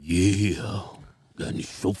Yeah. Got a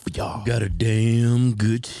show for y'all. Got a damn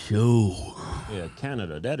good show. Yeah,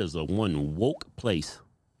 Canada, that is a one woke place.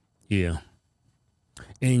 Yeah.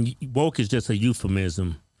 And woke is just a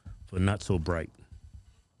euphemism for not so bright.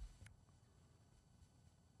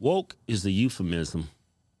 Woke is a euphemism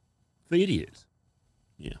for idiots.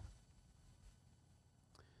 Yeah.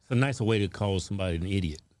 It's a nicer way to call somebody an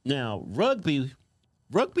idiot. Now, rugby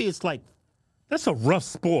is like... That's a rough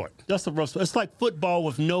sport. That's a rough sport. It's like football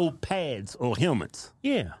with no pads or helmets.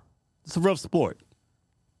 Yeah. It's a rough sport.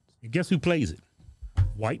 And guess who plays it?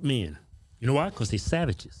 White men. You know why? Because they're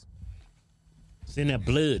savages. It's in their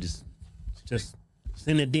blood. It's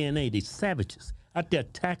in their DNA. They're savages. Out there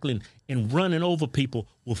tackling and running over people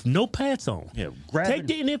with no pads on. Yeah, Take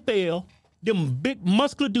the NFL, them big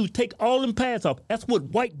muscular dudes, take all them pads off. That's what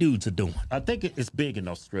white dudes are doing. I think it's big in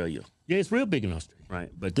Australia. Yeah, it's real big in Australia. Right,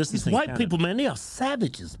 but this These is white Canada. people, man, they are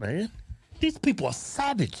savages, man. These people are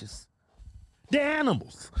savages. They're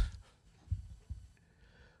animals.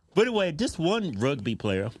 But anyway, this one rugby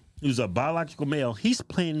player who's a biological male, he's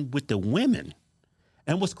playing with the women.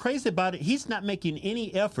 And what's crazy about it, he's not making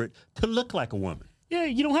any effort to look like a woman. Yeah,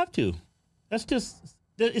 you don't have to.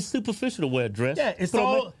 It's superficial to wear a dress. Yeah, it's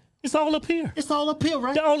all up here. It's all up here,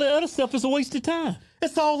 right? All the other stuff is a waste of time.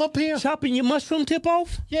 It's all up here. Chopping your mushroom tip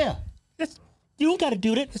off? Yeah. You don't got to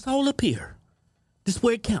do that. It's all up here. This is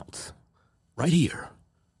where it counts. Right here.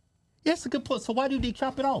 Yeah, that's a good point. So why do they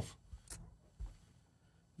chop it off?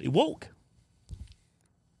 They woke.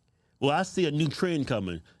 Well, I see a new trend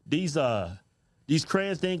coming. These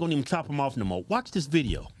trans, they ain't gonna even chop them off no more. Watch this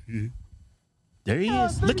video. Mm-hmm. There he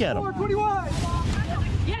is. Look at him.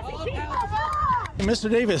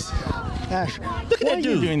 Mr. Davis, Ash, Look at why that are you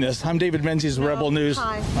dude. doing this? I'm David Menzies, Rebel News.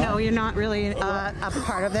 Hi. No, you're not really a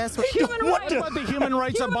part of this. What about the human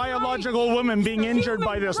rights of biological women being injured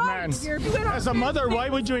by this man? As a mother, why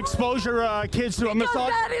would you expose your kids to a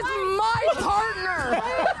massage? That is my partner.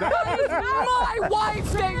 That is my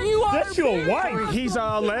wife that you are. That's your wife. He's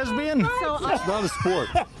a lesbian? It's not a sport,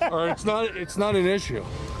 or it's not an issue.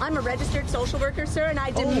 I'm a registered social worker, sir, and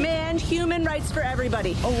I demand human rights for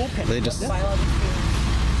everybody. Oh, okay. They just...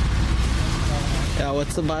 Yeah,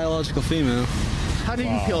 what's the biological female? How do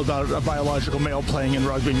you feel about a biological male playing in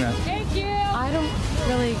rugby, man? Thank you. I don't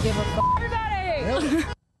really give a fuck. Everybody.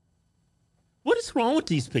 What is wrong with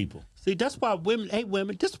these people? See, that's why women hate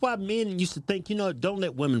women. That's why men used to think, don't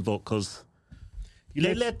let women vote, because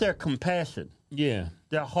they let their compassion,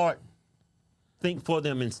 their heart, think for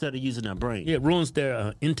them instead of using their brain. Yeah, it ruins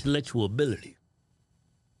their intellectual ability.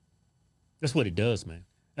 That's what it does, man.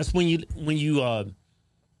 That's when you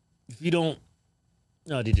if you don't,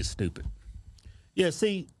 no, they're just stupid. Yeah,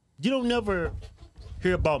 see, you don't never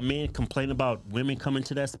hear about men complain about women coming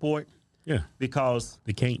to that sport. Yeah. Because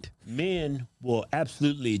they can't. Men will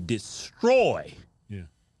absolutely destroy. Yeah.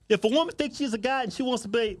 If a woman thinks she's a guy and she wants to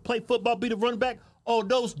play football, be the running back,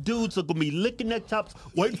 those dudes are going to be licking their chops,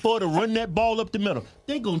 waiting for her to run that ball up the middle.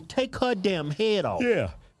 They're going to take her damn head off. Yeah.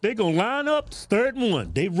 They're going to line up, third and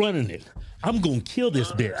one. They running it. I'm going to kill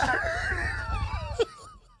this bitch.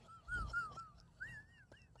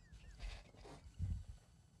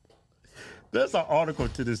 There's an article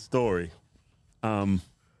to this story. I mean,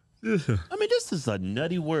 this is a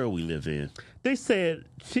nutty world we live in. They said,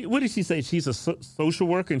 what did she say? She's a social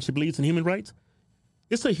worker and she believes in human rights?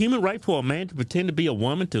 It's a human right for a man to pretend to be a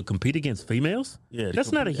woman to compete against females? Yeah,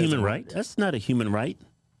 that's not a human right. That's not a human right.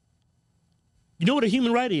 You know what a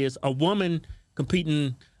human right is? A woman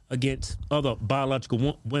competing against other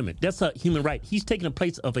biological women. That's a human right. He's taking the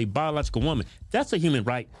place of a biological woman. That's a human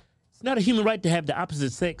right. It's not a human right to have the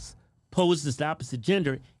opposite sex pose as the opposite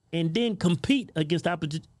gender and then compete against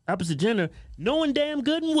the opposite gender, knowing damn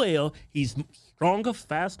good and well he's stronger,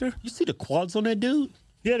 faster. You see the quads on that dude?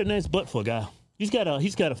 He had a nice butt for a guy. He's got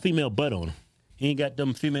a female butt on him. He ain't got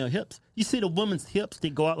them female hips. You see the woman's hips, they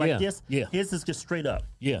go out like this? Yeah. His is just straight up.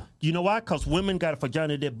 Yeah. You know why? Because women got a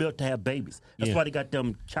vagina they're built to have babies. That's why they got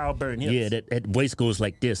them childbearing hips. Yeah, that waist goes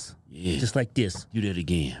like this. Yeah. Just like this. Do that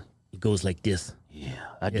again. It goes like this. Yeah.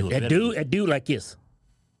 I do it. That dude like this.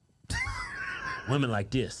 Women like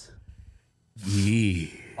this. Yeah.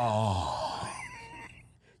 Oh.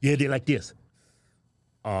 Yeah, they like this.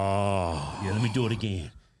 Oh. Yeah, let me do it again.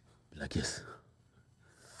 Like this.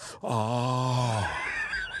 Oh.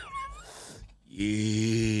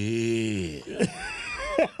 Yeah.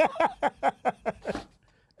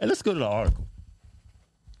 And let's go to the article.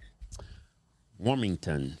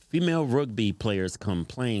 Warmington. Female rugby players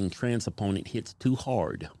complain trans opponent hits too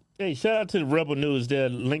hard. Hey, shout out to the Rebel News. There,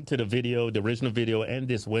 link to the video, the original video, and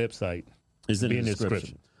this website is in the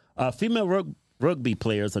description. Female Rugby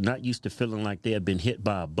players are not used to feeling like they have been hit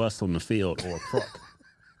by a bus on the field or a truck.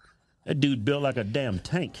 That dude built like a damn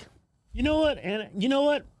tank. You know what? And you know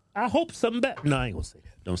what? I hope something better. No, I ain't gonna say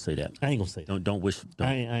that. Don't say that. I ain't gonna say that. Don't wish. Don't,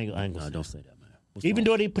 I ain't gonna say don't say that, man. Even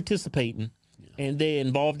though they participating and they're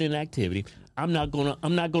involved in activity, I'm not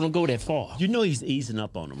gonna go that far. You know he's easing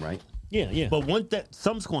up on them, right? Yeah. But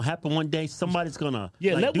something's gonna happen one day. Somebody's gonna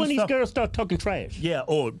let one of these girls start talking trash. Yeah,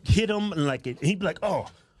 or hit him and he'd be like, oh,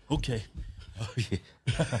 okay, oh, yeah.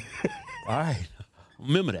 All right,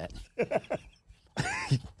 remember that.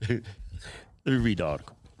 Let me read the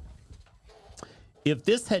article. If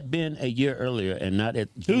this had been a year earlier and not at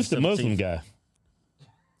who's the Muslim guy?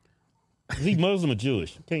 Is he Muslim or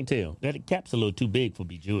Jewish? Can't tell. That cap's a little too big for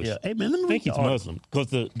be Jewish. Yeah, hey man, let me I think he's Muslim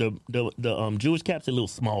because the Jewish cap's a little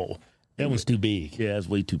small. That one's too big. Yeah, it's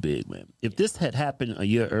way too big, man. If this had happened a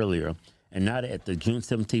year earlier and not at the June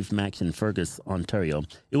 17th match in Fergus, Ontario,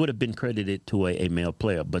 it would have been credited to a male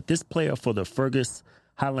player. But this player for the Fergus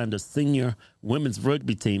Highlanders senior women's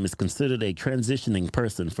rugby team is considered a transitioning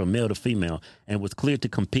person from male to female and was cleared to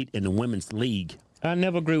compete in the women's league. I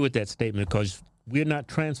never agree with that statement because we're not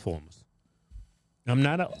Transformers. I'm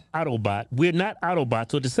not an Autobot. We're not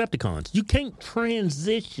Autobots or Decepticons. You can't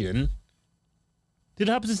transition to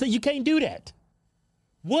the opposite side. You can't do that.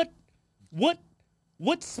 What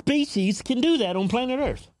species can do that on planet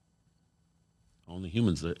Earth? Only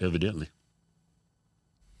humans, evidently.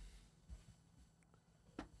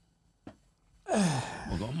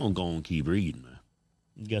 I'm gonna go and keep reading, man.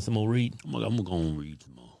 You got some more read? I'm gonna go and read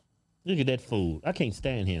some more. Look at that fool. I can't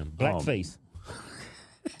stand him. Blackface.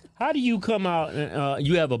 How do you come out and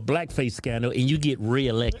you have a blackface scandal and you get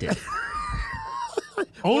reelected?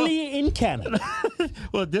 Only in Canada.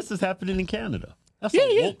 Well, this is happening in Canada. That's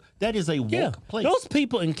woke, that is a woke place. Those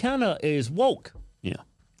people in Canada is woke. Yeah.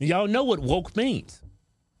 Y'all know what woke means.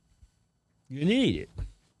 You need it.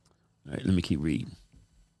 All right, let me keep reading.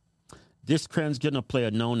 This transgender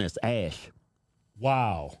player known as Ash.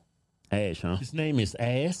 Wow. Ash, huh? His name is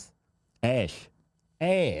Ass? Ash.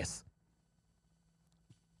 Ass.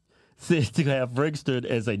 Said to have registered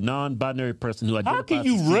as a non-binary person who identifies. How can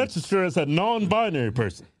you register as a non-binary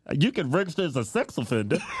person? You can register as a sex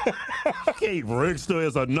offender. You can't register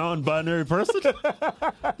as a non-binary person.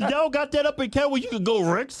 Y'all got that up in Canada where you can go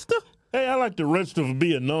register? Hey, I like to register for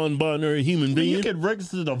being a non-binary human being. You can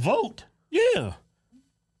register to vote. Yeah.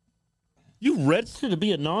 You register to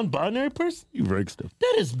be a non-binary person? You register.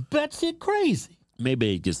 That is batshit crazy.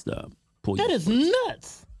 Maybe just pull that is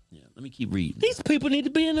nuts. Yeah, let me keep reading. These people need to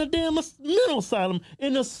be in a damn mental asylum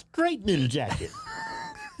in a straightening jacket.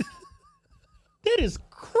 That is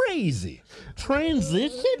crazy.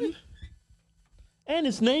 Transition? And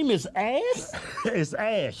his name is Ass? It's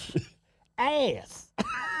Ash. Ass.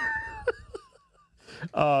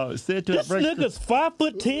 Said to this nigga's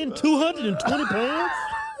 5'10", 220 pounds?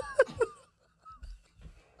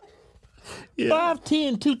 Yeah.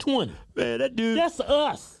 5'10", 220. Man, that dude. That's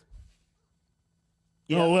us.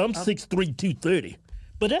 Yeah, oh, well, I'm 6'3", 230.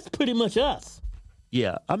 But that's pretty much us.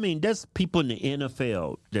 Yeah, I mean, that's people in the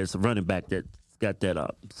NFL that's a running back that's got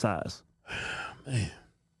that size. Man.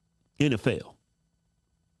 NFL.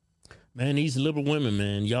 Man, these liberal women,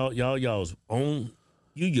 man, y'all's own,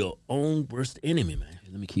 you your own worst enemy, man.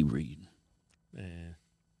 Let me keep reading. Man.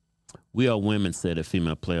 We Are Women said a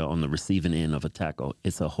female player on the receiving end of a tackle.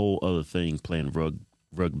 It's a whole other thing playing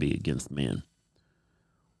rugby against men.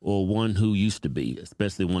 Or one who used to be,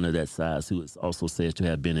 especially one of that size, who is also said to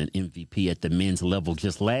have been an MVP at the men's level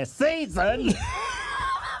just last season.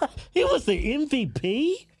 He was the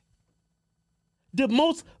MVP? The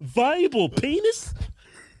most valuable penis?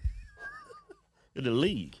 In the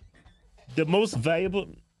league. The most valuable.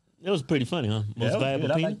 That was pretty funny, huh? Most valuable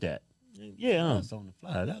good. penis? I like that. Yeah, huh? That's on the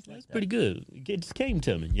fly. That's pretty good. It just came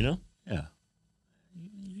to me, you know? Yeah.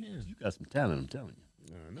 You got some talent, I'm telling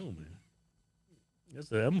you. I know, man. I'm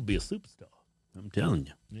going to be a superstar. I'm telling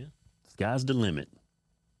you. Yeah. Sky's the limit.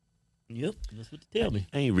 Yep. That's what they tell me.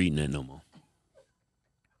 I ain't reading that no more.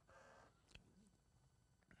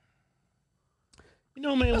 You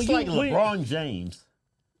know, man. That's like LeBron James.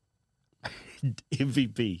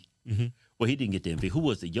 MVP. Mm-hmm. Well, he didn't get the MVP. Who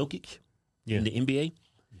was it? Jokic? Yeah. In the NBA?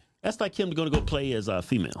 That's like him going to go play as a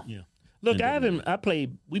female. Yeah. Look,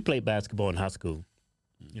 we played basketball in high school.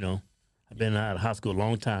 You know, I've been out of high school a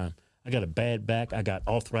long time. I got a bad back. I got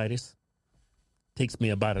arthritis. Takes me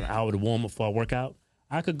about an hour to warm up before I work out.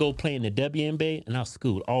 I could go play in the WNBA and I'll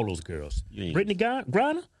school all those girls. Brittany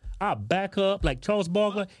Griner, I'll back up like Charles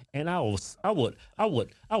Barkley, and I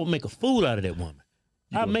would make a fool out of that woman.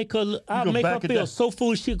 I'll make her feel so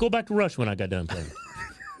foolish she'll go back to Rush when I got done playing.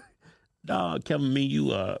 No, Kevin, me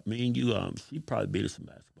and you, she probably beat us in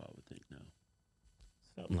basketball, I would think now.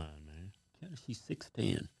 Something lying, man. Yeah, she's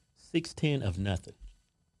 6'10". 6'10" of nothing.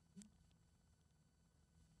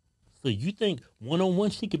 So you think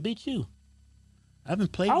one-on-one she could beat you? I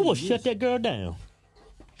haven't played. I will in shut years. that girl down.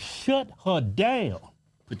 Shut her down.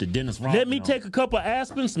 With the Dennis Rodman Let me on. take a couple of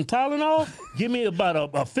aspirin, some Tylenol, give me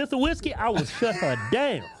about a fifth of whiskey, I will shut her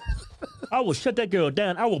down. I will shut that girl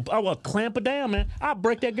down. I will clamp her down, man. I'll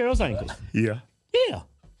break that girl's ankles. Yeah. Yeah.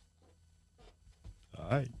 All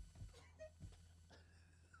right.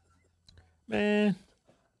 Man.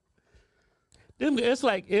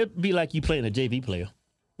 It'd be like you playing a JV player.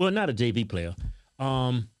 Well, not a JV player.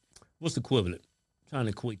 What's the equivalent? Trying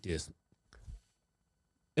to equate this.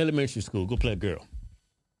 Elementary school, go play a girl.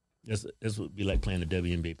 That's what it'd be like playing a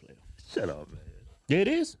WNBA player. Shut up, man. Yeah, it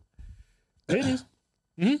is. It is.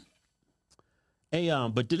 Mm-hmm. Hey,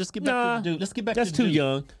 but let's get back to the dude. Let's get back That's to the too dude.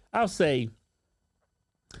 young. I'll say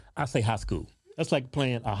high school. That's like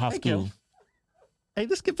playing a high school. Hey,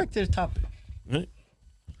 let's get back to the topic. Right?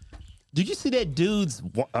 Did you see that dude's?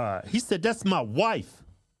 He said, "That's my wife."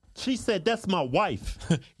 She said, "That's my wife."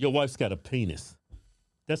 Your wife's got a penis.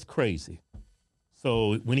 That's crazy.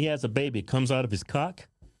 So when he has a baby, it comes out of his cock.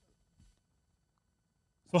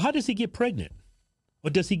 So how does he get pregnant? Or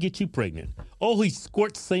does he get you pregnant? Oh, he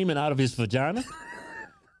squirts semen out of his vagina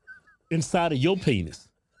inside of your penis.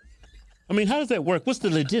 I mean, how does that work? What's the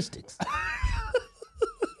logistics?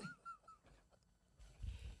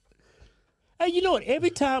 Hey, you know what?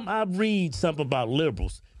 Every time I read something about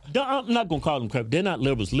liberals, I'm not going to call them crap. They're not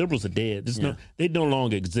liberals. Liberals are dead. They no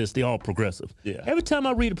longer exist. They're all progressive. Yeah. Every time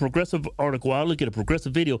I read a progressive article, I look at a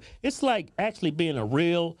progressive video, it's like actually being a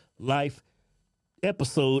real life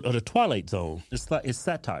episode of the Twilight Zone. It's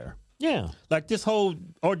satire. Yeah. Like this whole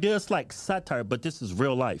ordeal is like satire, but this is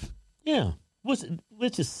real life. Yeah.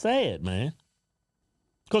 Which is sad, man.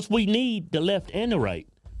 Because we need the left and the right.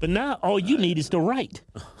 But now all you need is the right.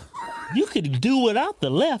 You could do without the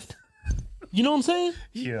left. You know what I'm saying?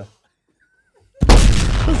 Yeah.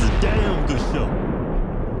 This is a damn good show.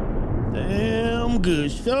 Damn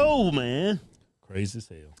good show, man. Crazy as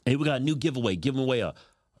hell. Hey, we got a new giveaway. Giving away a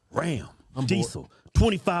Ram Diesel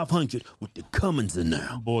 2500 with the Cummins in there.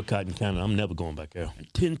 Boycotting Canada. I'm never going back there.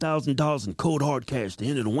 $10,000 in cold hard cash to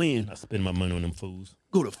enter the win. I spend my money on them fools.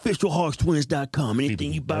 Go to officialhawkstwins.com. Anything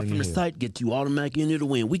People you buy from the burning site gets you automatically into the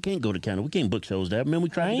win. We can't go to Canada. We can't book shows there. Remember we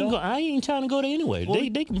tried to go? I ain't trying to go there anyway.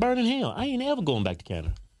 They can burn in hell. I ain't ever going back to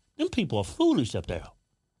Canada. Them people are foolish up there.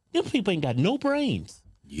 Them people ain't got no brains.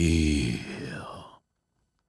 Yeah.